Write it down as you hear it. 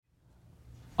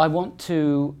I want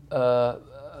to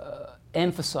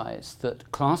emphasize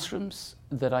that classrooms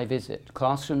that I visit,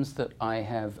 classrooms that I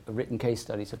have written case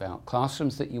studies about,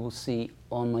 classrooms that you will see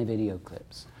on my video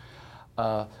clips,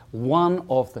 one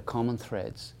of the common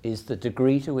threads is the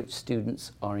degree to which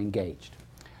students are engaged.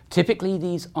 Typically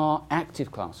these are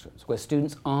active classrooms where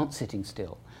students aren't sitting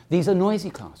still. These are noisy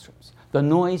classrooms. The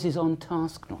noise is on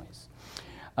task noise.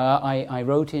 I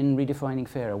wrote in Redefining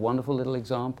Fair a wonderful little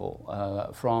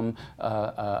example from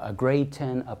a grade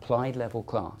 10 applied level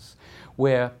class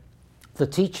where the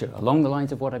teacher, along the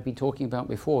lines of what I've been talking about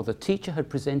before, the teacher had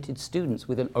presented students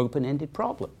with an open-ended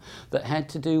problem that had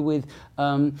to do with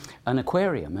an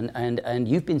aquarium. And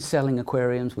you've been selling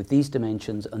aquariums with these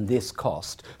dimensions and this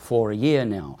cost for a year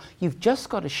now. You've just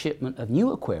got a shipment of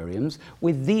new aquariums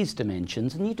with these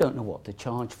dimensions and you don't know what to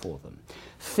charge for them.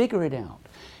 Figure it out.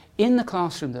 In the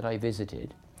classroom that I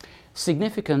visited,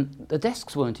 the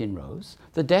desks weren't in rows.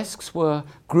 The desks were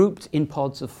grouped in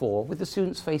pods of 4 with the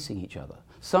students facing each other.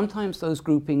 Sometimes those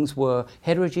groupings were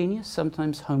heterogeneous,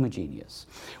 sometimes homogeneous.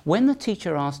 When the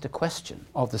teacher asked a question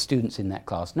of the students in that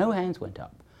class, no hands went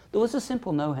up. There was a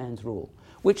simple no hands rule,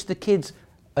 which the kids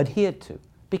adhered to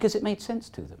because it made sense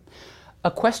to them. A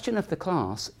question of the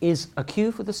class is a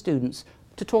cue for the students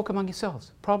to talk among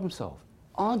yourselves, problem solve,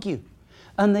 argue.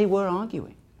 And they were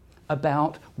arguing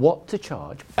about what to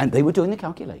charge, and they were doing the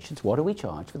calculations, what do we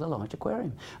charge for the large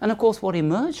aquarium? And of course what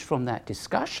emerged from that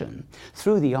discussion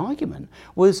through the argument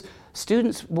was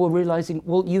students were realizing,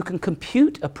 well, you can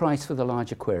compute a price for the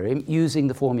large aquarium using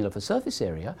the formula for surface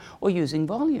area or using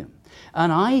volume.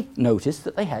 And I noticed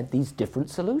that they had these different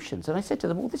solutions, and I said to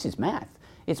them, well, this is math,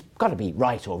 it's got to be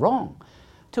right or wrong.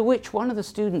 To which one of the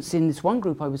students in this one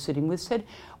group I was sitting with said,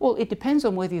 well, it depends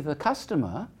on whether you're the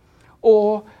customer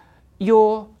or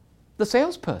you're the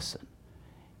salesperson,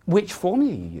 which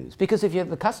formula you use. Because if you're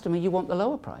the customer, you want the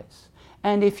lower price.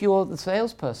 And if you're the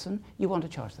salesperson, you want to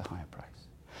charge the higher price.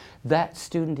 That's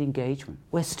student engagement,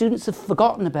 where students have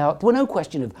forgotten about, there were no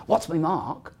question of what's my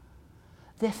mark.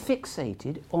 They're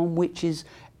fixated on which is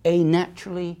a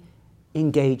naturally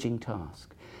engaging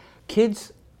task.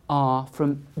 Kids are,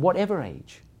 from whatever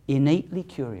age, innately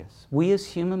curious. We as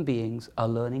human beings are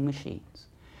learning machines.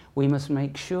 We must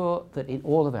make sure that in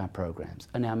all of our programs,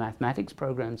 and our mathematics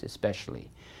programs especially,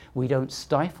 we don't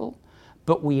stifle,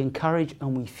 but we encourage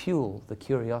and we fuel the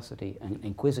curiosity and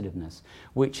inquisitiveness,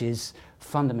 which is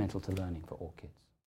fundamental to learning for all kids.